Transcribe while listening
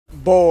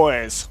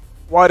Boys,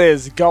 what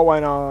is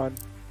going on?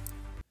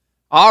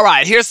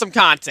 Alright, here's some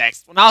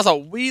context. When I was a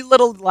wee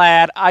little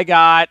lad, I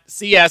got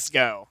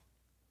CSGO.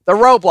 The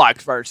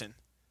Roblox version.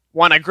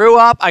 When I grew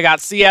up, I got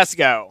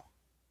CSGO.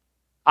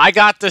 I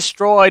got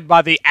destroyed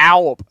by the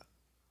AWP.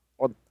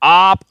 Or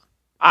OP.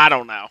 I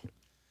don't know.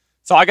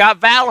 So I got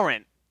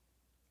Valorant.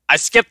 I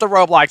skipped the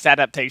Roblox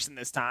adaptation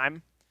this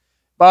time.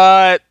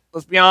 But,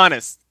 let's be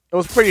honest, it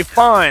was pretty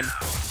fun.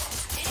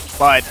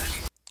 But,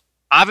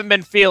 I haven't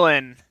been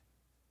feeling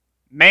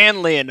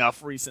manly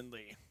enough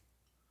recently.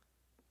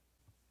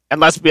 And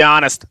let's be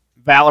honest,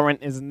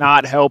 Valorant is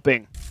not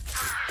helping.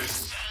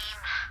 Shame.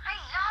 I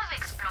love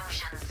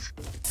explosions.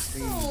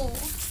 Oh,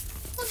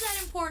 was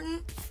that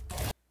important?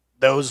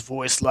 Those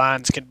voice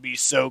lines can be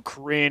so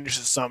cringe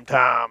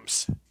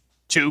sometimes.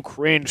 Too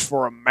cringe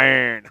for a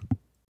man.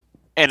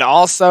 And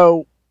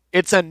also,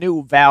 it's a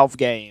new Valve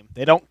game.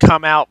 They don't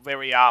come out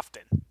very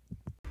often.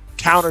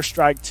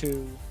 Counterstrike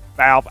 2,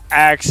 Valve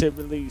actually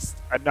released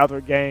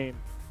another game.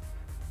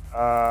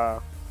 I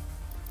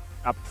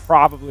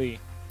probably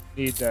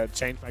need to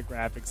change my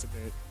graphics a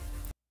bit.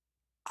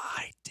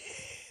 I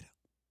did.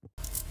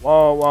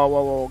 Whoa, whoa,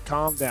 whoa, whoa.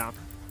 Calm down.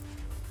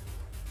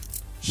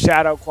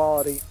 Shadow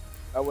quality.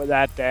 Lower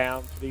that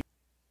down, please.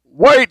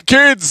 Wait,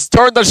 kids!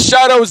 Turn the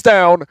shadows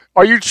down!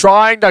 Are you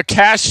trying to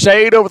cast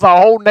shade over the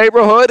whole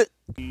neighborhood?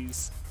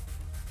 Please.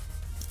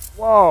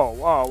 Whoa,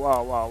 whoa,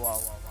 whoa, whoa, whoa, whoa,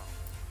 whoa.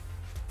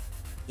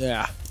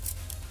 Yeah.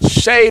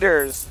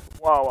 Shaders.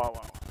 Whoa, whoa,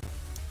 whoa.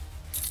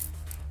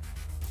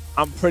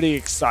 I'm pretty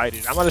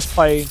excited. I'm gonna just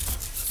play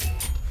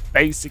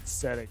basic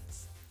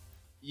settings.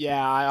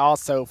 Yeah, I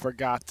also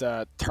forgot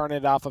to turn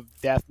it off of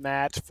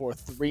deathmatch for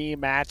 3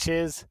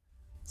 matches.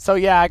 So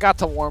yeah, I got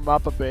to warm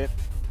up a bit.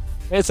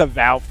 It's a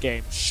Valve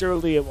game.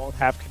 Surely it won't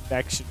have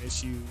connection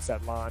issues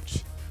at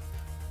launch.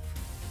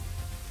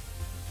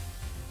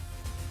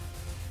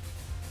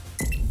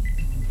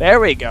 There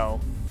we go.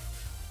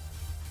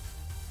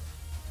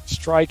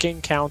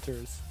 Striking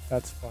counters.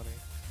 That's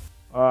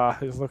funny.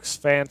 This looks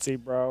fancy,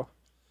 bro.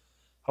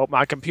 Hope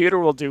my computer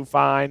will do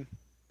fine.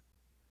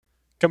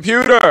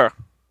 Computer!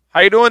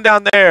 How you doing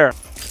down there?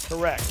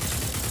 Correct.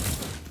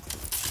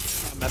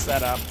 I'll mess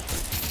that up.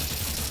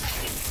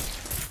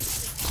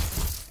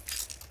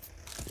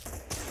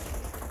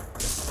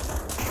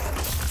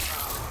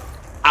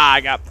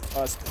 I got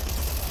busted.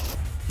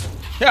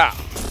 Yeah.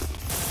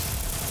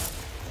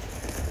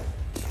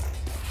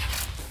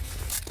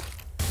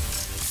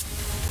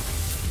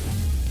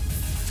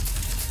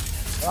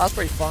 Well, that's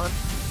pretty fun.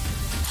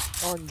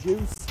 On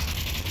juice.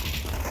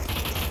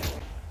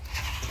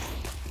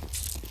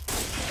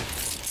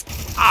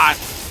 Ah.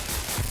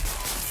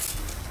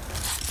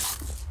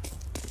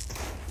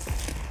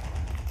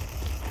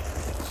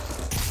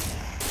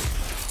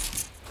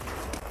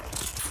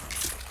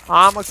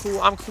 I'm cool.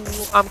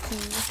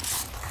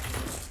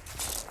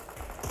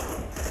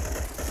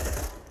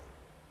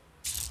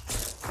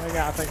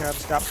 I think I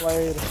just got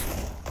played.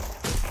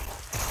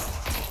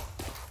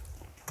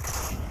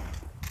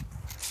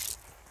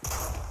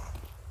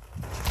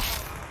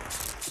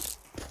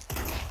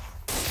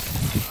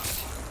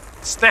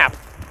 Snap!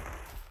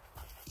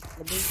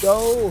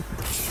 Flamingo!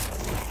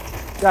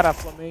 Got a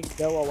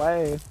flamingo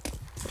away.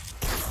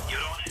 You're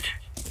on it.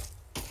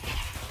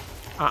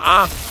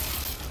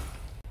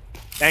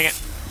 Dang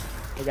it.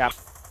 We got.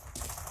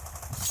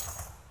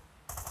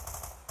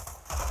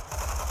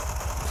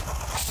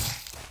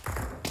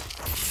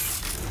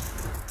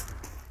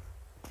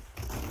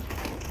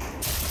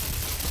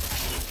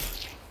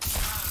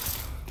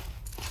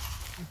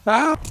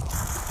 Ah.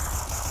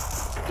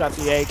 Got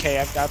the AK,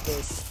 I've got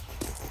this.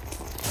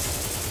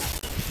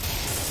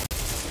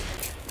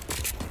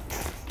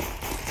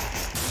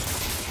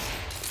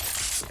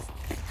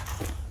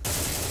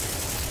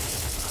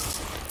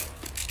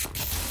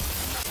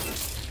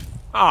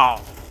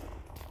 Oh.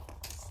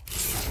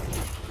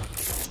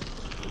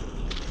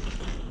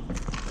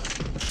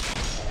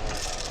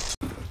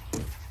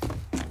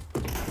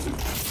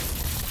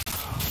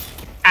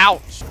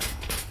 Ouch.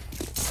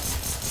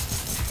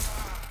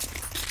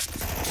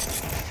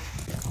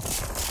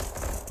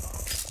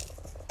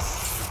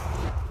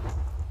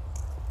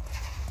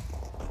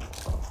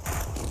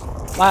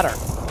 Ladder.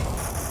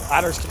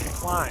 Ladders can be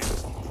climbed.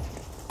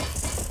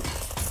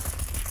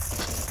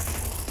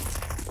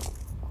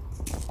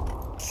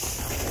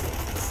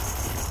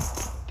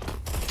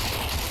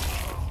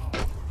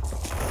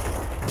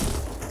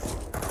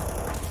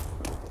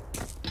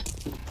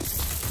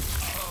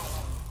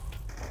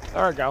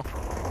 There we go.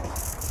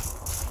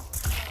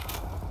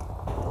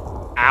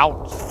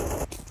 Ouch.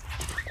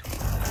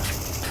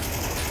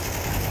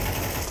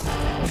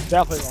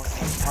 Definitely wrong.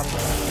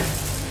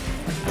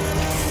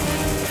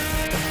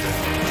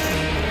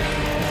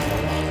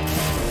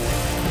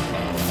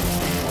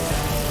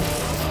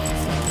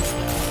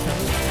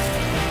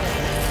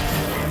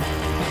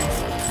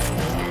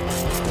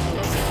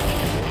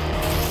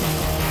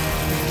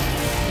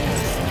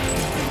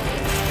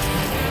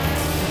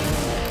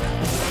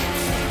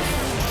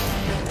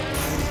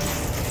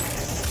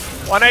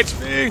 One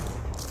HP.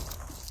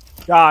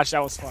 Gosh,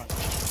 that was fun.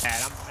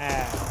 Man, I'm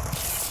mad.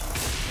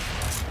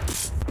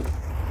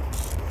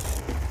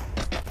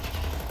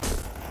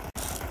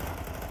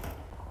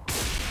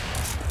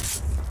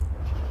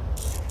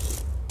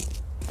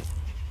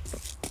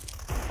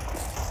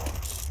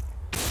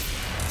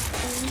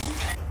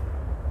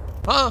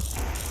 Huh?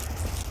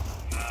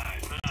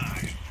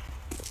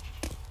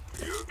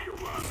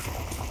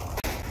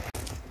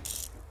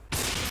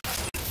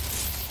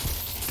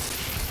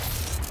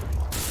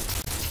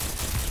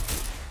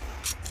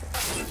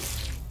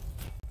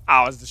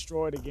 I was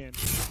destroyed again.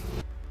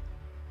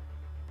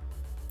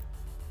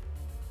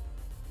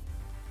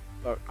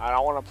 Look, I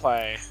don't want to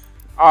play.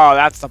 Oh,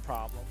 that's the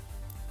problem.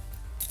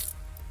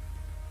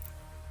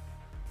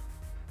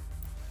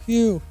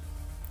 Phew.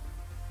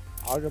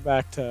 I'll go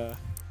back to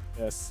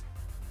this.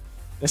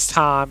 This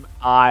time,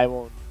 I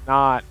will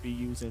not be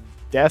using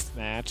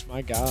deathmatch.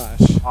 My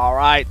gosh.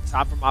 Alright,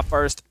 time for my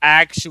first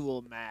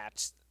actual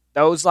match.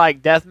 Those,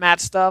 like, deathmatch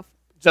stuff,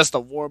 just a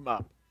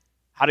warm-up.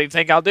 How do you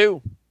think I'll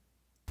do?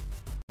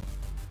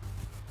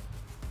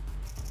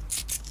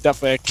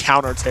 Definitely a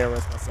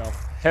counter-terrorist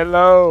myself.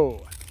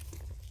 Hello!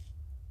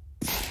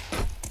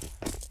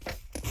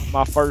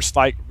 My first,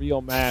 like,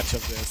 real match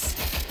of this.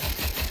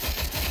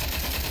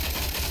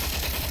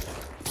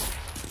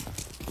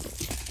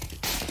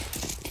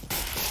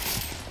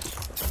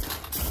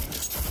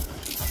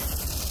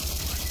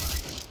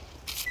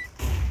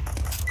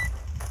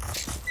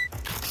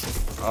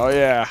 Oh,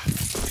 yeah.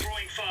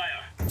 Throwing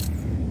fire.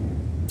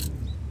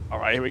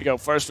 Alright, here we go.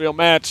 First real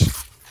match.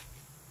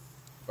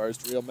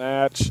 First real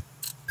match.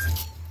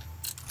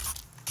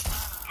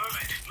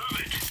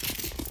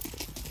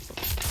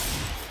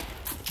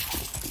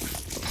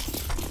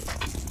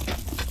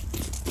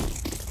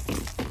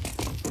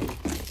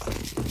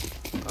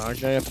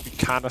 Okay, I have to be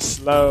kind of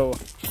slow.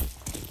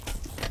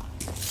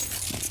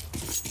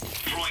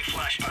 Throwing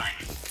flashbang.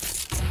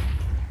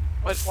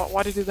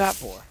 Why did you do that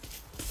for?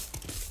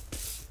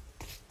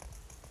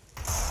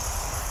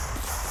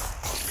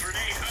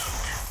 Grenade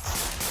out.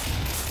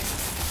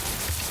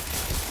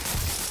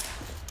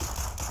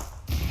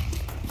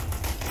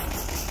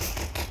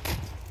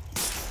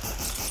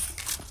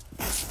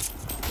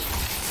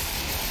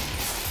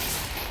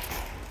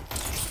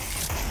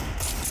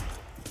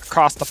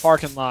 Across the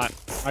parking lot.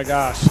 My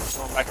gosh,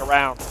 going back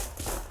around.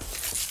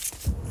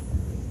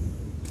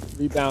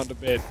 Rebound a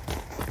bit.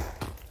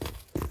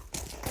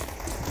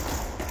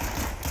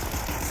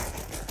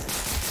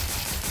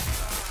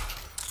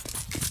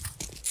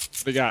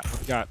 What do you got? What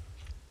do you got?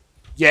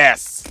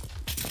 Yes!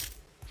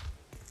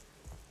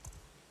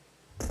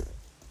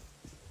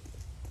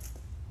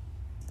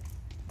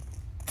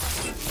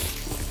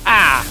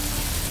 Ah!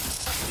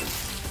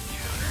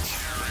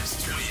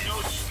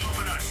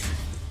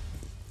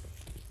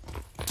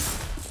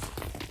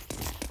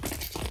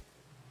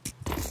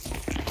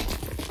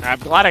 I'm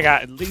glad I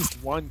got at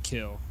least one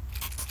kill.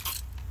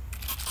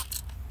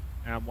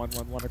 And I'm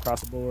 1-1-1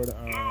 across the board.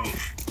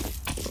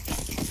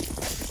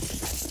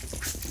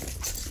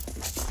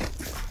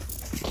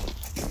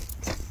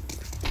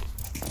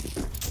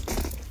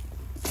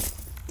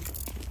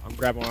 I'm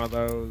grabbing one of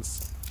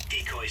those.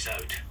 Decoys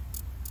out.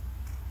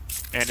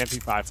 And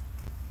MP5.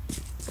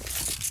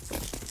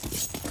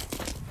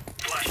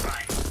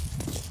 Flashbang.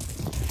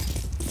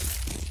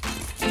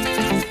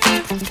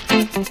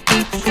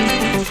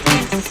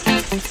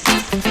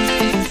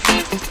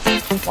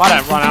 Why did I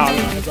run out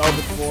when it's over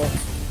before?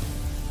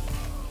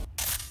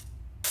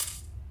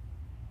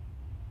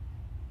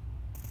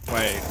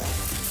 Wait.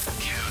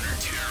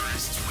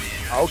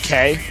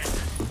 Okay.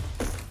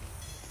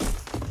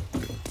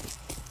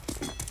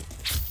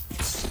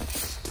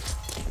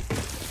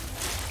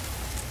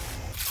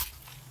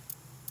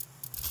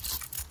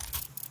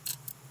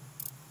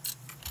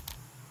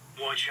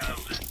 Watch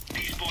out.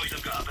 These boys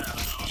have got a bit of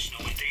an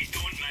arsenal and they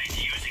don't mind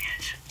using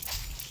it.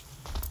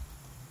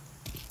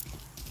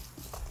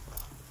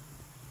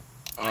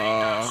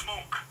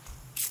 Smoke.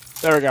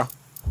 There we go.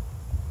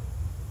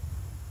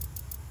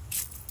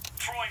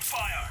 Throwing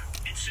fire.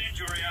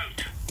 Incendiary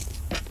out.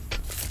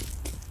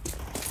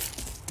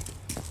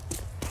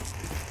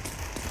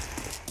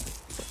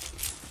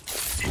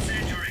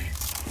 Incendiary.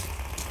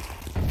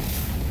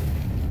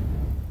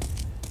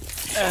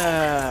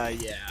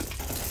 Yeah.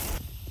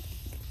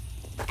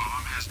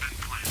 Bomb has been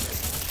planted.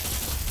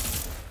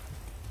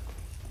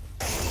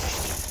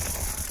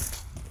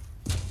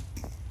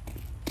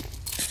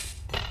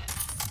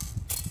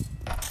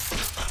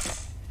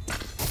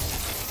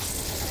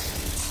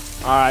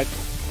 Alright.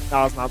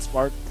 That was not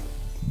smart.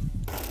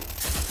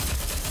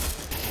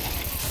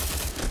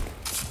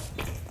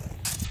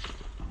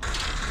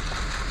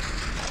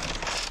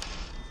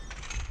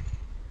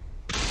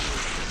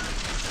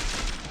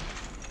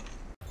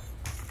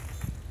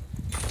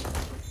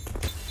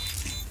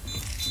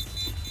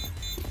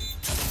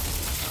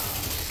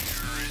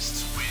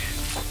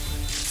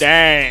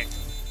 Dang.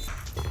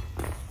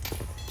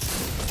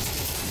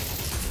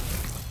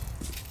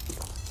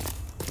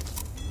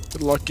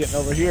 Good luck getting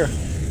over here.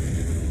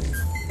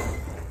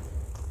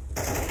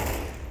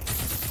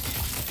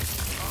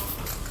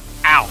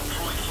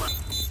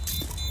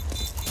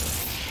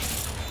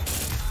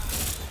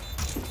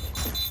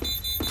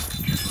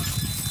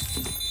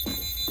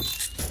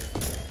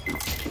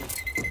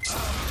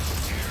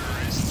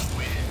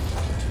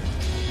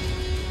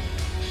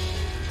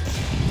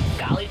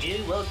 Golly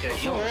gee,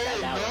 Wilkers, you almost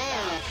got that one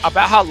down.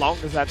 About how long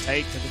does that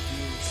take to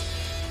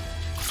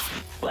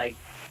defuse? Like,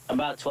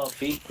 about 12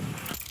 feet.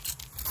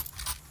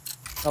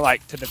 Or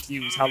like to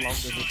defuse, how long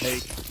does it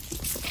take?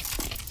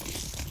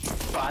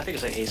 Oh, I think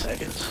it's like 8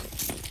 seconds.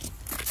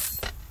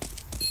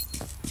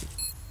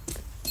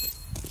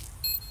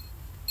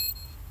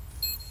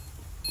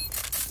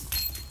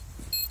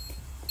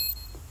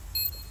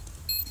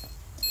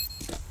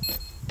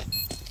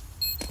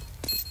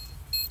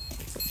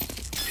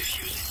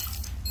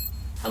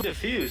 I'm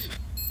confused.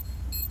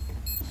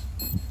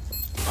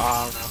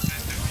 I don't know.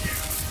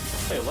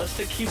 Wait, what's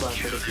the key button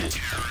for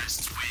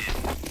defuse?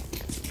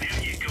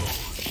 There you go.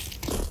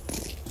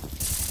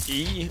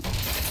 E?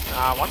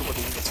 I wonder what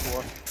E is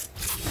for.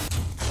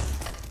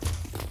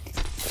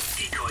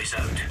 Decoys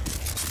out.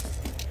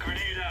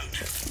 Grenade out.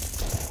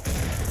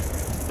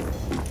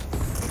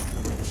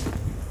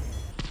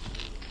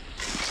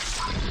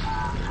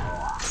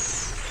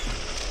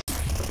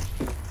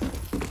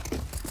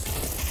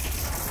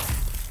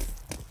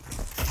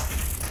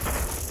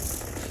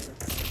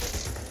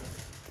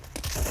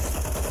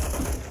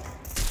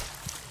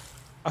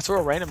 I threw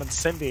a random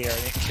incendiary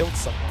and it killed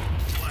someone.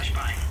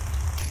 Flashbang.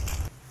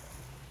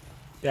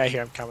 Yeah, I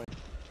hear him coming.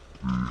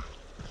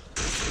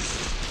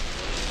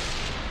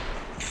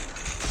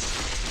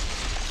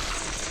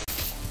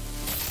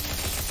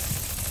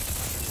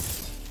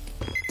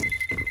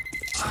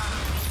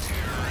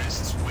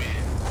 Terrorists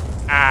win.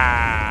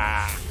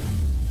 Ah.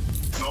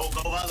 Go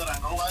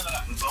Valorant, go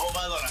Valorant, go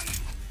Valorant.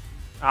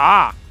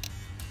 Ah.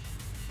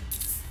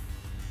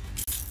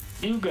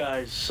 You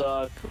guys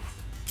suck.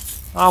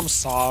 I'm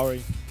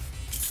sorry.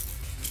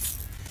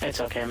 It's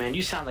okay, man.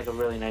 You sound like a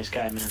really nice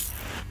guy, man.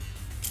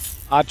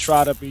 I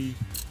try to be.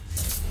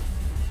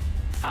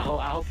 I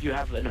hope you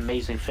have an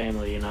amazing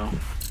family, you know.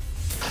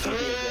 You'll be a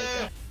great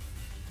guy.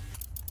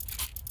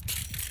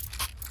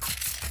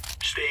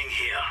 Staying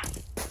here.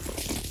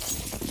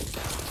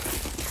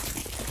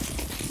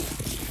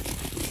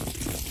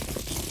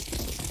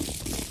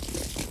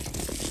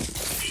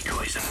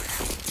 Decoys out.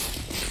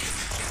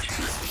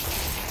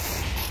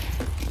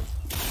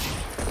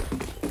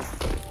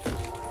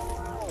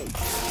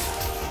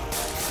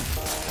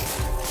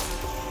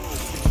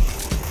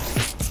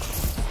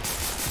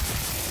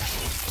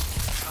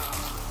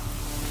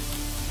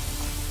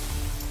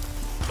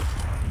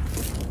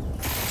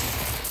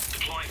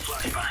 Deploying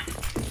flashbang.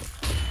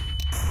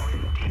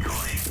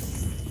 Decoy.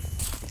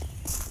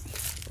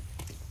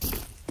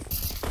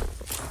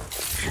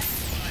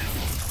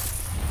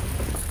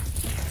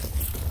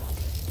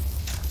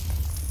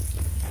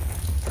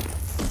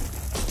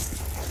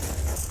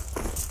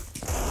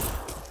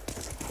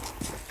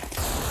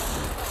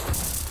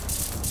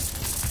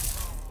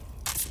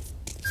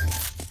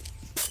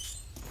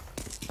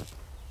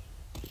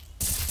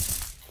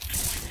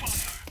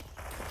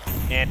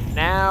 And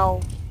now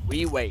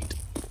we wait.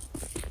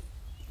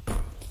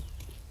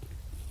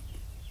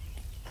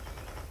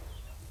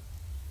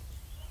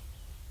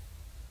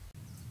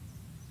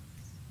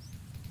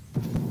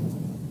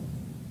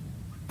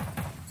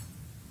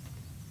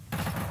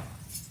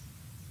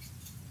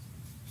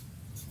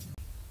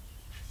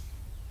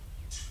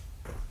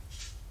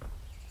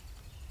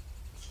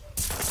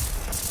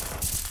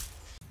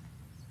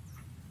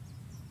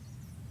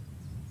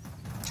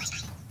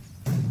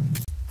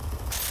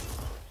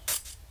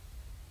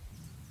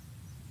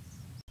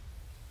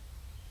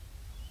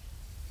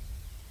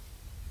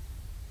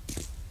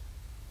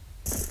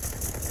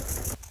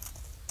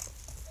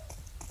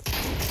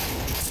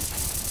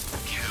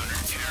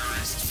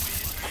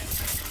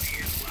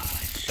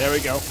 There we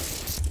go.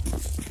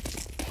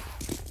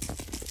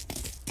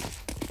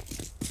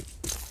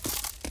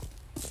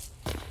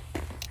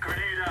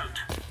 Grenade out.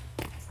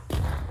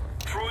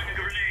 Throwing a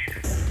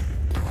grenade.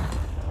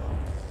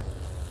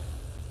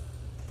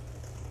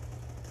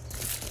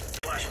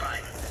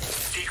 Flashbang.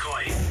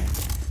 Decoy.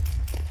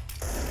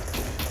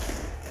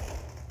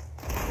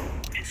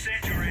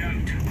 Incendiary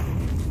out.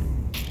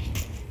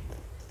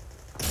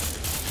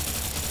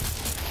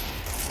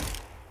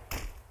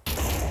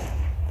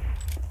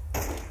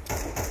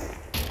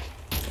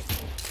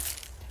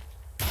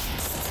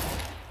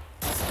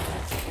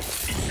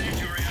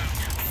 Incendiary out.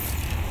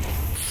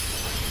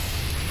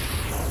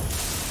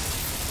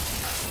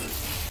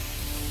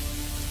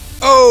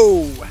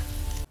 Oh!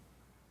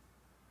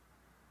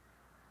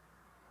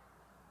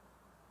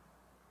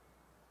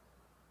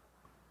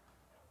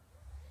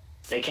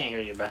 They can't hear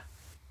you, bro.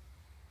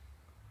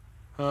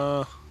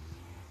 Throwing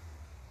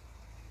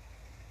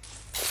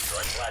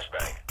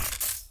flashbang.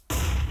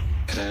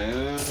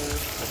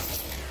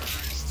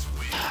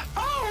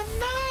 Oh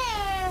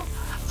no!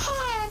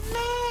 Oh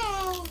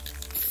no!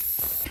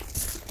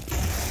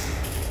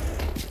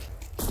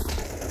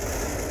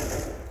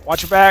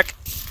 Watch your back.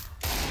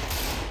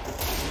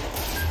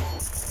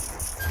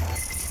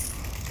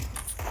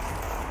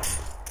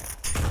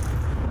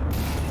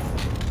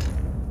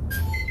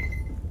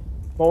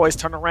 Boys,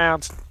 turn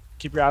around.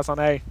 Keep your eyes on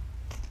A.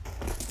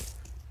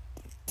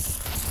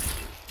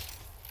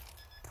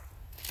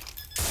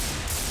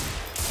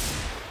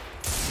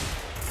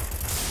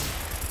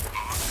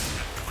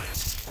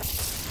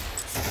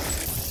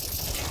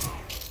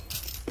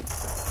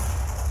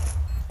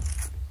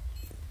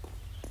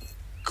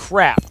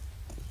 crap.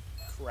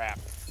 Crap.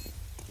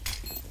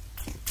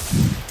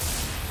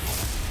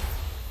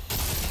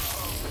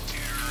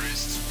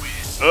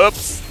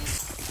 Oops.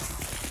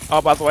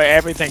 Oh, by the way,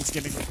 everything's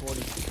getting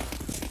recorded.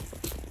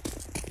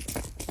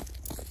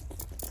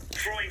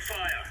 Throwing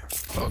fire.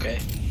 Okay.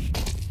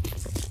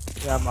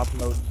 Yeah, I'm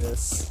uploading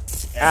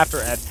this after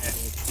editing.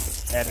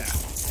 Edit.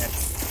 Yeah.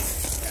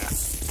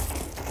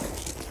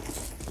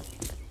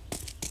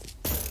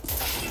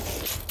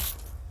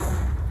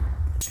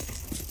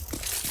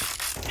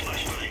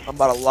 I'm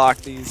about to lock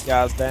these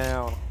guys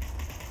down.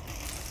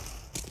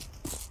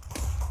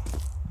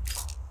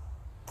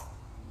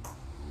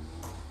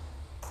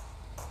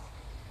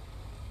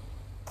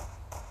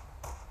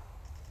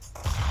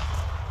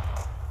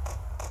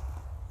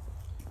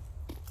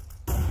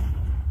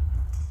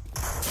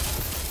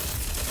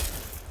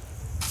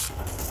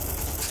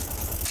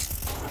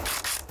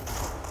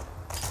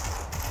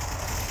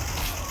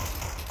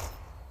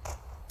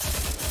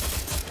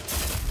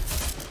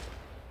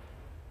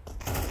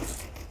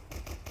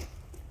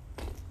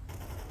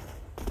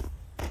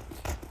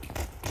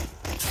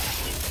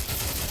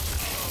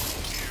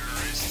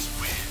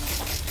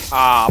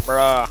 Ah,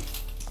 bruh.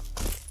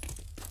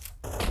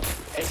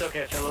 It's okay,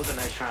 if it was a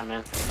nice try,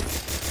 man.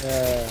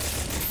 Yeah.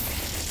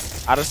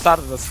 I just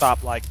started to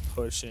stop, like,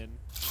 pushing.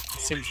 It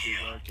seems to be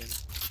working.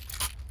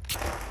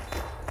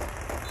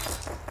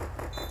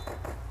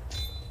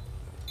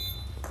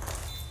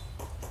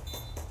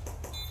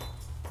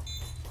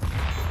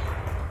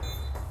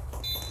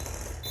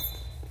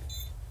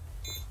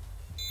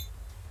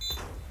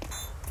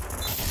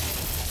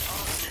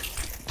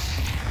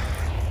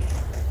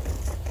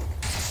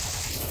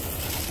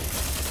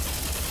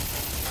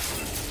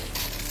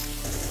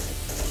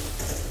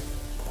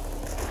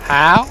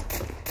 How?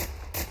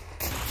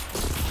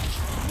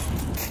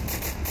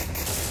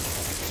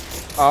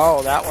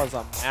 Oh, that was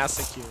a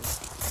massacre.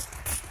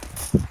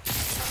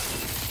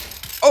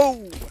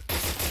 Oh!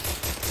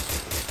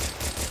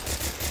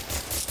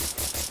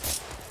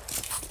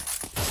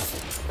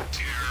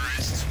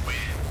 Terrorists win.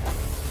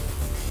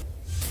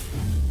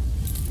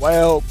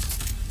 Well,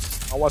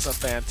 I wasn't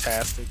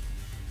fantastic.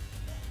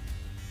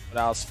 But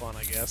that was fun,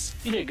 I guess.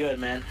 You did good,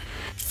 man.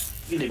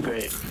 You did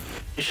great.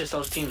 It's just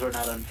those teams were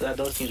not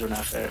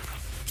fair.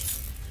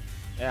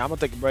 Yeah, I'm gonna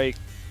take a break.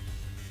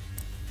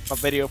 My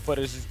video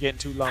footage is getting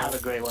too long. Have a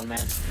great one,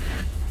 man.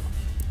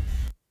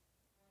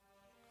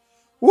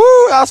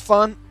 Woo, that was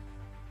fun.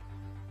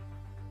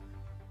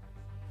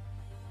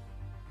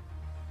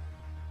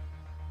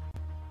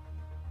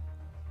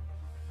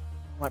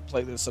 Might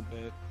play this a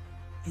bit.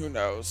 Who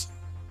knows?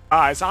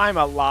 Guys, I'm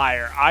a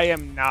liar. I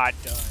am not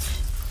done.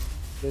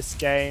 This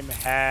game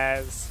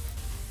has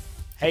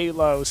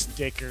Halo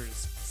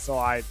stickers, so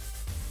I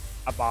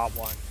bought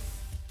one.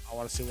 I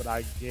want to see what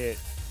I get.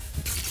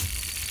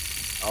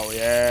 Oh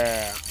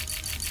yeah.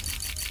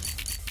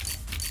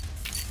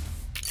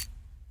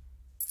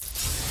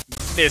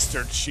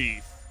 Mr.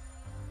 Chief.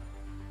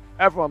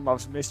 Everyone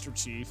loves Mr.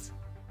 Chief.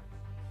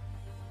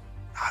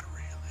 Not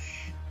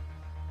really.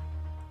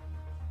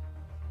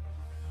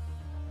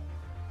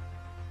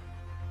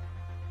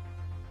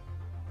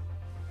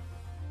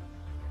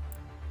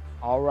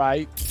 All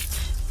right.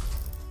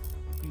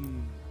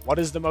 What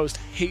is the most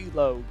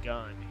Halo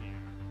gun here?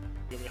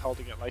 You'll be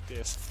holding it like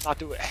this. Not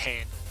do it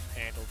handled.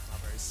 Handled, not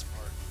very smart.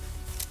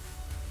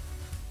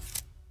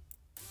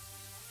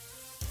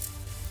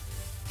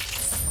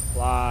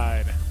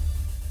 Applied.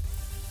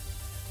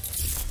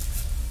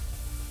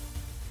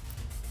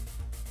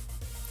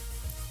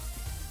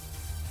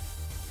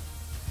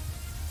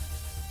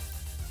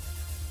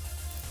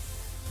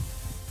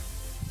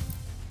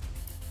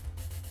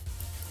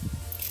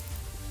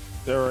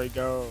 There we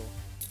go.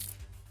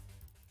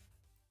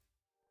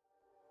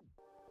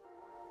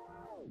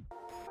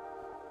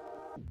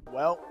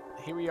 Well,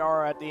 here we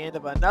are at the end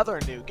of another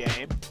new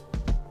game.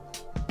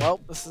 Well,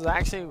 this is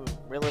actually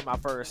really my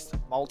first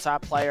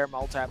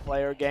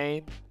multiplayer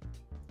game.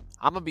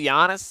 I'm gonna be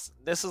honest,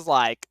 this is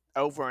like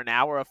over an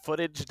hour of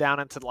footage down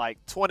into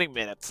like 20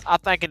 minutes. I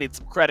think I need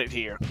some credit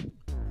here.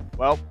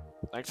 Well,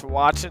 thanks for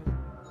watching.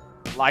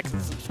 Like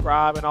and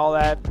subscribe and all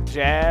that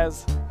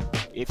jazz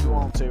if you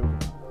want to.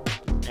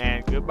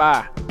 And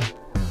goodbye.